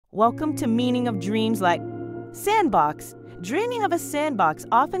Welcome to Meaning of Dreams like Sandbox. Dreaming of a sandbox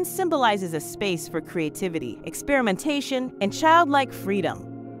often symbolizes a space for creativity, experimentation, and childlike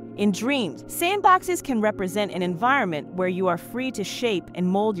freedom. In dreams, sandboxes can represent an environment where you are free to shape and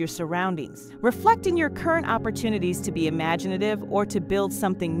mold your surroundings, reflecting your current opportunities to be imaginative or to build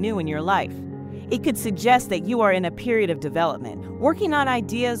something new in your life. It could suggest that you are in a period of development, working on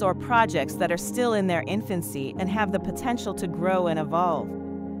ideas or projects that are still in their infancy and have the potential to grow and evolve.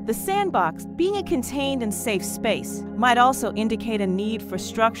 The sandbox, being a contained and safe space, might also indicate a need for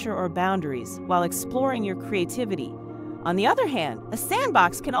structure or boundaries while exploring your creativity. On the other hand, a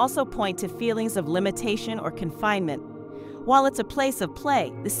sandbox can also point to feelings of limitation or confinement. While it's a place of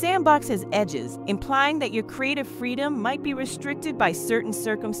play, the sandbox has edges, implying that your creative freedom might be restricted by certain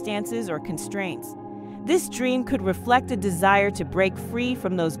circumstances or constraints. This dream could reflect a desire to break free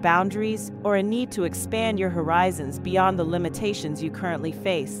from those boundaries or a need to expand your horizons beyond the limitations you currently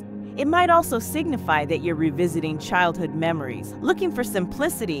face. It might also signify that you're revisiting childhood memories, looking for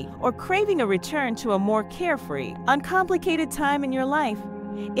simplicity, or craving a return to a more carefree, uncomplicated time in your life.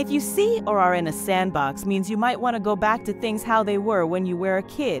 If you see or are in a sandbox means you might want to go back to things how they were when you were a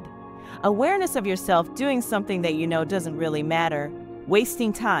kid. Awareness of yourself doing something that you know doesn't really matter,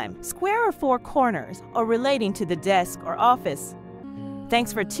 wasting time, square or four corners, or relating to the desk or office.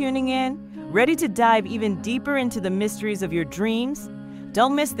 Thanks for tuning in. Ready to dive even deeper into the mysteries of your dreams?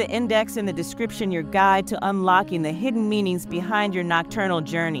 Don't miss the index in the description, your guide to unlocking the hidden meanings behind your nocturnal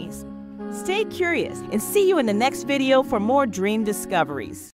journeys. Stay curious and see you in the next video for more dream discoveries.